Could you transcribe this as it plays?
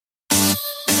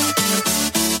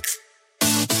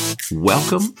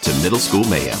Welcome to Middle School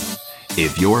Mayhem.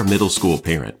 If you're a middle school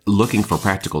parent looking for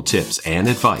practical tips and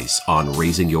advice on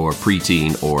raising your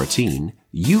preteen or teen,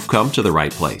 you've come to the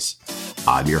right place.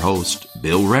 I'm your host,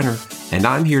 Bill Renner, and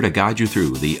I'm here to guide you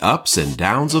through the ups and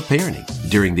downs of parenting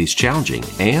during these challenging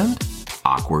and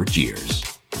awkward years.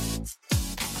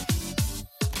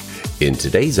 In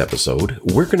today's episode,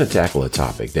 we're going to tackle a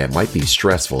topic that might be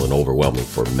stressful and overwhelming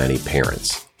for many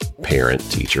parents: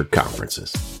 parent-teacher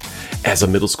conferences. As a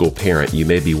middle school parent, you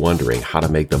may be wondering how to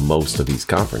make the most of these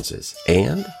conferences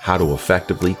and how to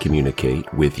effectively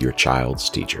communicate with your child's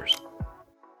teachers.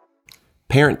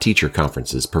 Parent-teacher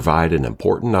conferences provide an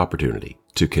important opportunity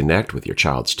to connect with your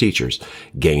child's teachers,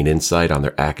 gain insight on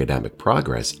their academic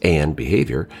progress and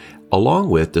behavior,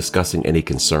 along with discussing any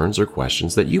concerns or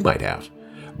questions that you might have.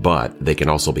 But they can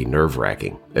also be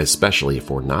nerve-wracking, especially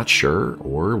if we're not sure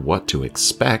or what to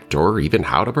expect or even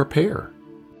how to prepare.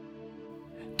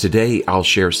 Today, I'll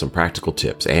share some practical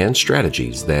tips and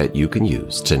strategies that you can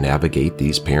use to navigate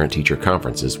these parent-teacher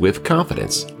conferences with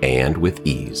confidence and with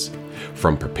ease.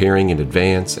 From preparing in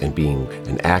advance and being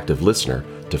an active listener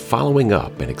to following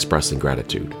up and expressing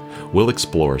gratitude, we'll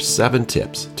explore 7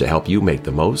 tips to help you make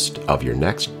the most of your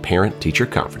next parent-teacher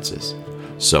conferences.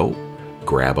 So,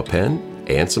 grab a pen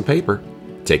and some paper,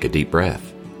 take a deep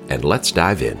breath, and let's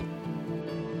dive in.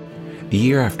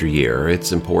 Year after year,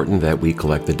 it's important that we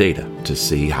collect the data to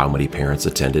see how many parents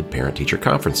attended parent-teacher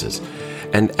conferences.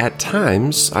 And at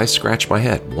times, I scratch my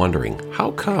head wondering,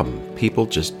 how come people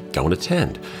just don't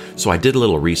attend? So I did a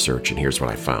little research, and here's what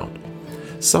I found.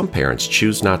 Some parents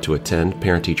choose not to attend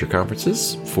parent-teacher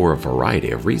conferences for a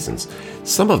variety of reasons.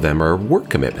 Some of them are work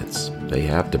commitments. They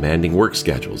have demanding work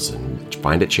schedules and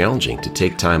find it challenging to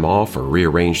take time off or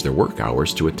rearrange their work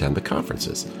hours to attend the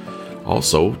conferences.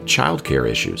 Also, childcare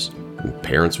issues.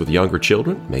 Parents with younger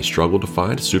children may struggle to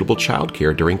find suitable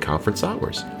childcare during conference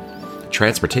hours.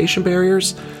 Transportation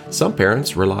barriers. Some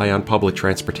parents rely on public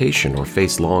transportation or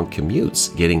face long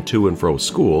commutes. Getting to and from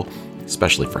school,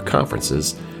 especially for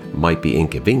conferences, might be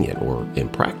inconvenient or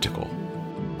impractical.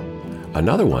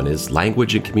 Another one is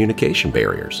language and communication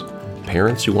barriers.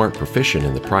 Parents who aren't proficient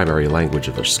in the primary language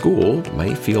of their school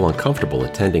may feel uncomfortable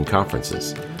attending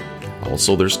conferences.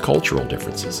 Also, there's cultural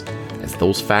differences, as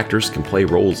those factors can play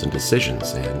roles in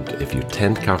decisions and if you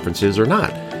attend conferences or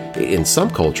not. In some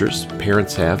cultures,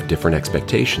 parents have different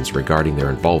expectations regarding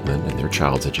their involvement in their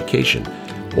child's education,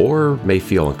 or may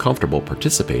feel uncomfortable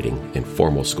participating in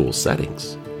formal school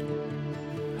settings.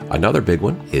 Another big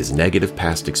one is negative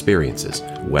past experiences,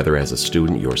 whether as a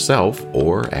student yourself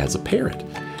or as a parent.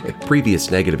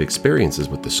 Previous negative experiences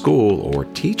with the school or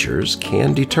teachers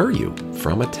can deter you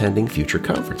from attending future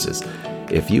conferences.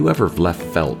 If you ever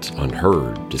felt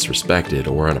unheard, disrespected,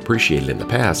 or unappreciated in the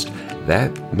past,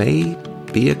 that may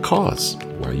be a cause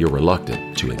why you're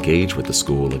reluctant to engage with the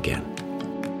school again.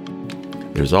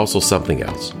 There's also something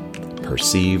else: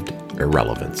 perceived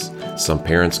irrelevance. Some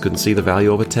parents couldn't see the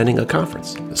value of attending a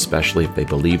conference, especially if they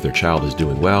believe their child is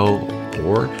doing well,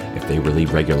 or if they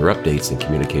receive regular updates and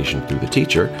communication through the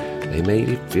teacher, they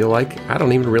may feel like, I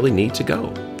don't even really need to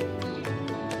go.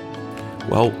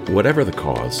 Well, whatever the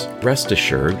cause, rest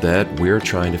assured that we're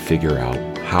trying to figure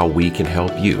out how we can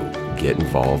help you get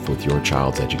involved with your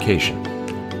child's education.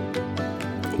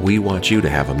 We want you to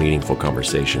have a meaningful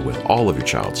conversation with all of your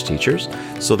child's teachers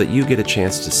so that you get a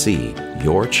chance to see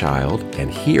your child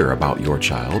and hear about your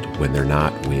child when they're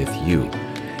not with you.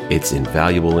 It's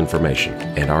invaluable information,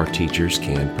 and our teachers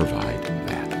can provide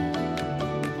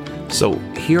that. So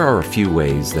here are a few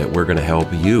ways that we're going to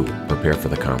help you prepare for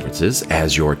the conferences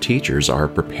as your teachers are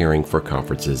preparing for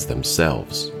conferences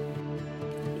themselves.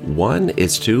 One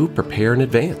is to prepare in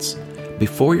advance.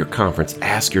 Before your conference,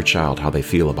 ask your child how they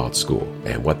feel about school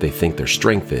and what they think their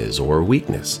strength is or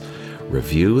weakness.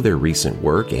 Review their recent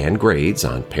work and grades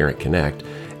on Parent Connect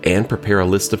and prepare a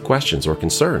list of questions or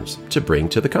concerns to bring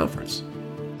to the conference.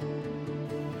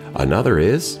 Another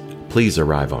is, please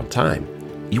arrive on time.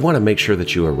 You want to make sure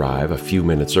that you arrive a few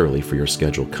minutes early for your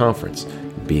scheduled conference.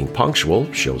 Being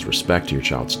punctual shows respect to your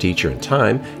child's teacher and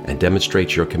time and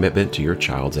demonstrates your commitment to your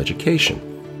child's education.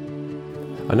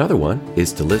 Another one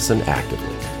is to listen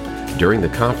actively. During the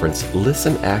conference,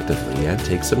 listen actively and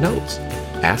take some notes.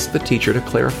 Ask the teacher to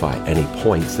clarify any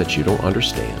points that you don't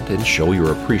understand and show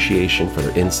your appreciation for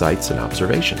their insights and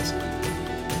observations.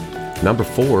 Number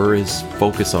 4 is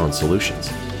focus on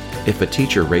solutions. If a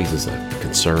teacher raises a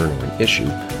concern or an issue,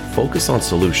 focus on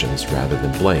solutions rather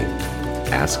than blame.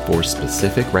 Ask for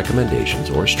specific recommendations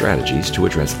or strategies to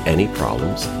address any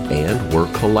problems and work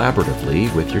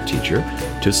collaboratively with your teacher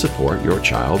to support your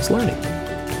child's learning.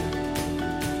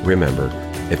 Remember,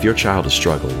 If your child is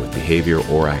struggling with behavior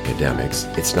or academics,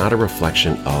 it's not a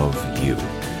reflection of you.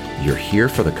 You're here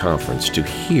for the conference to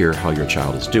hear how your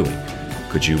child is doing.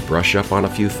 Could you brush up on a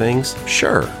few things?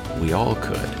 Sure, we all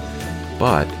could.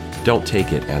 But don't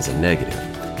take it as a negative.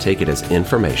 Take it as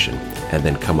information and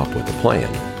then come up with a plan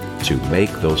to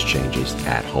make those changes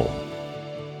at home.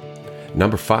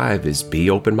 Number 5 is be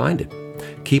open-minded.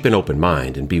 Keep an open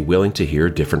mind and be willing to hear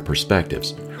different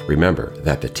perspectives. Remember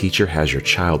that the teacher has your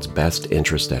child's best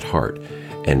interest at heart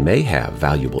and may have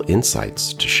valuable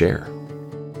insights to share.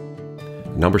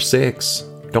 Number 6,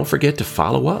 don't forget to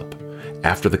follow up.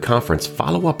 After the conference,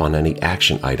 follow up on any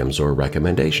action items or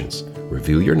recommendations.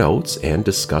 Review your notes and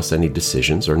discuss any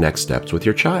decisions or next steps with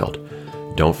your child.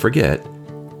 Don't forget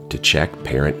to check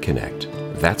Parent Connect.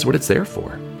 That's what it's there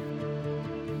for.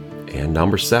 And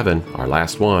number 7, our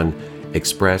last one,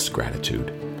 express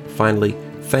gratitude. Finally,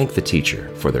 thank the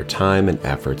teacher for their time and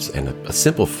efforts, and a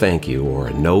simple thank you or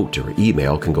a note or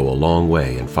email can go a long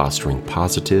way in fostering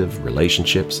positive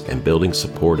relationships and building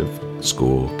supportive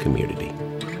school community.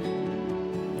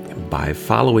 By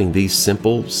following these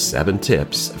simple 7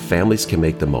 tips, families can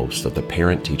make the most of the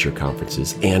parent-teacher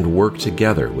conferences and work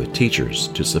together with teachers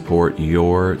to support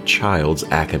your child's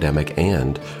academic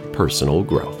and personal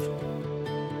growth.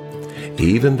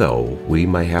 Even though we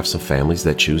may have some families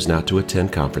that choose not to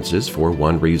attend conferences for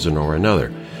one reason or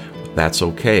another, that's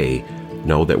okay.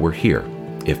 Know that we're here.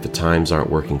 If the times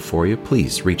aren't working for you,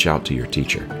 please reach out to your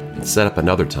teacher and set up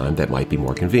another time that might be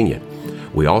more convenient.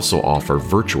 We also offer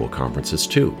virtual conferences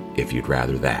too, if you'd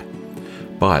rather that.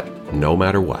 But no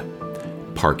matter what,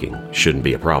 parking shouldn't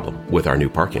be a problem with our new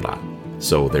parking lot.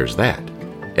 So there's that.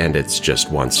 And it's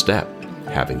just one step,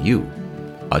 having you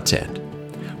attend.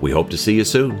 We hope to see you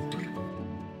soon.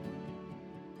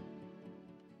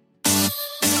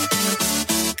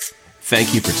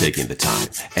 Thank you for taking the time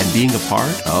and being a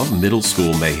part of Middle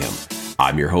School Mayhem.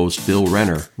 I'm your host, Bill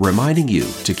Renner, reminding you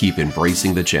to keep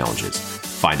embracing the challenges,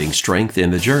 finding strength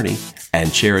in the journey,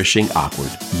 and cherishing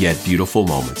awkward yet beautiful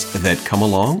moments that come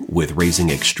along with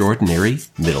raising extraordinary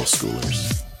middle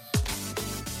schoolers.